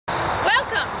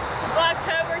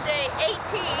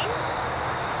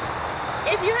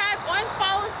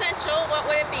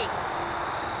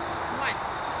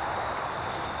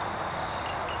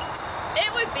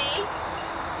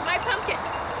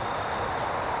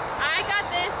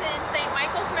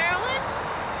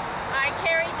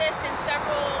this in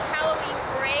several Halloween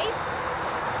parades,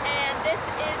 and this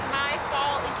is my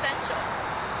fall essential.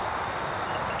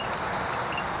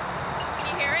 Can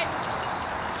you hear it?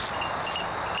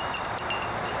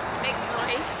 Makes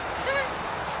noise.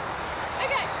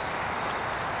 Okay.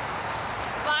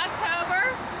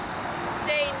 VlogTober,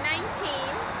 day 19.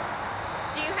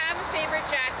 Do you have a favorite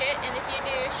jacket? And if you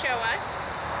do, show us.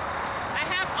 I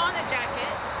have on a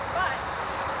jacket, but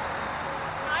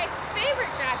my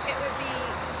favorite jacket would be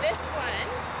this one,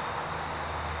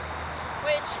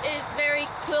 which is very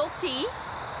quilty,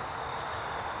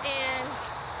 and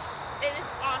it is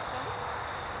awesome.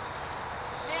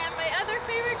 And my other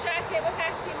favorite jacket would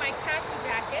have to be my khaki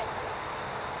jacket.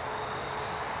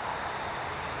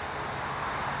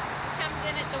 It comes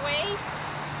in at the waist,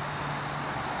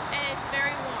 and it's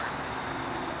very warm.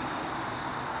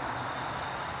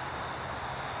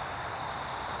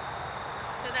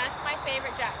 So that's my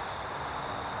favorite jacket.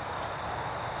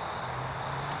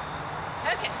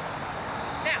 Okay,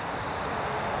 now,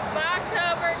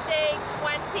 VlogTober day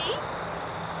 20.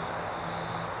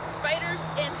 Spiders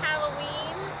in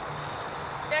Halloween.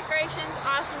 Decorations,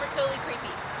 awesome or totally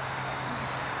creepy.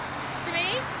 To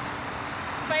me,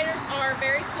 spiders are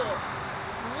very cool.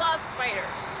 Love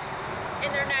spiders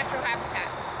in their natural habitat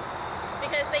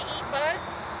because they eat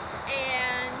bugs,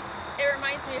 and it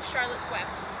reminds me of Charlotte's Web.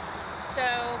 So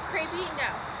creepy, no.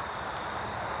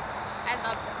 I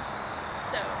love them.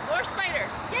 So more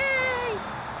spiders, yay!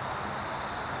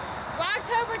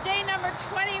 VlogTober day number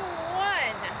 21.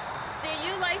 Do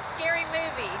you like scary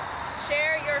movies?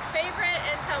 Share your favorite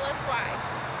and tell us why.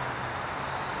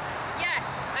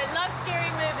 Yes, I love scary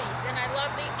movies, and I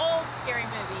love the old scary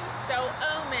movies. So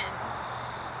Omen,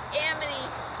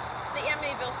 the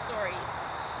Amityville stories,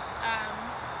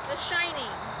 The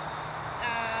Shining,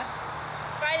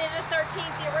 Friday the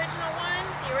 13th, the original one,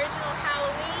 the original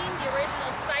Halloween, the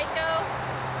original Psycho,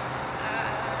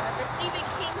 the Stephen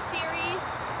King series,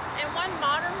 and one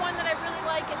modern one that I really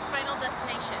like is Final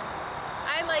Destination.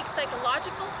 I like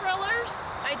psychological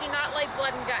thrillers. I do not like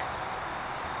blood and guts.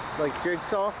 Like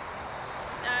Jigsaw?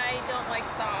 I don't like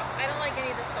Saw. I don't like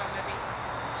any of the Saw movies.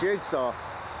 Jigsaw.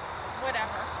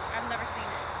 Whatever. I've never seen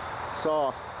it.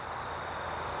 Saw.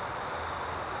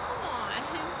 Come on,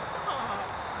 stop.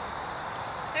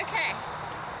 Okay.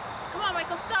 Come on,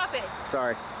 Michael, stop it.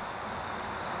 Sorry.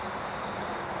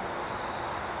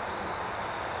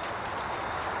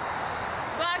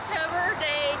 VlogTober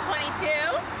day 22.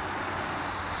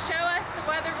 Show us the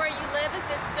weather where you live. Is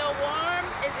it still warm?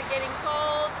 Is it getting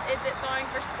cold? Is it thawing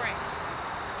for spring?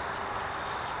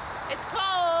 It's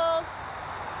cold.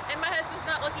 And my husband's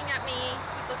not looking at me.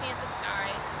 He's looking at the sky.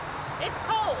 It's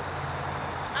cold,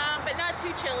 but not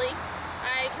too chilly.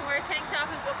 I can wear a tank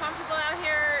top and feel comfortable out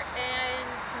here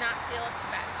and not feel too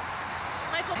bad.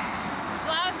 Michael,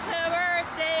 VlogTober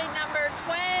day number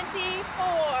 24.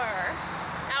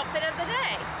 Outfit of the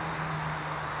day.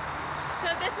 So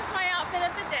this is my outfit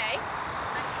of the day.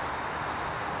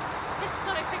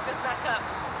 Let me pick this back up.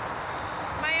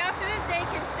 My outfit of the day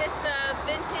consists of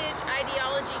vintage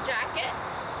Ideology jacket.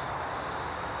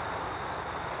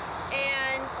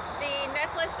 And the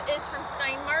necklace is from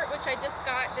Steinmart, which I just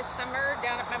got this summer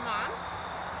down at my mom's.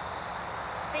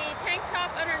 The tank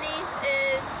top underneath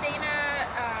is Dana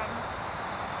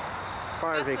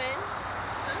Carvey. Buckman.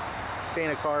 Huh?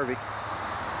 Dana Carvey.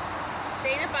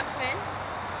 Dana Buckman.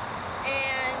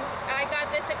 And I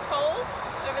got this at Kohl's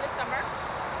over the summer.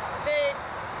 The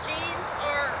jeans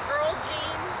are Earl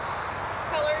Jean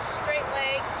colors, straight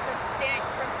legs from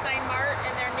Steinmart,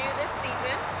 and they're new this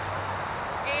season.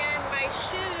 And my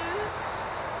shoes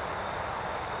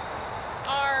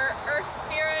are Earth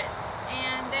Spirit,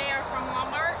 and they are from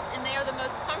Walmart, and they are the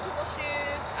most comfortable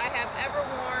shoes I have ever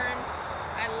worn.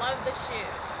 I love the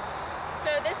shoes. So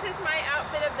this is my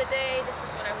outfit of the day. This is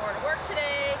what I wore to work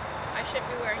today. I shouldn't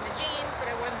be wearing the jeans, but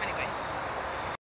I wore them anyway.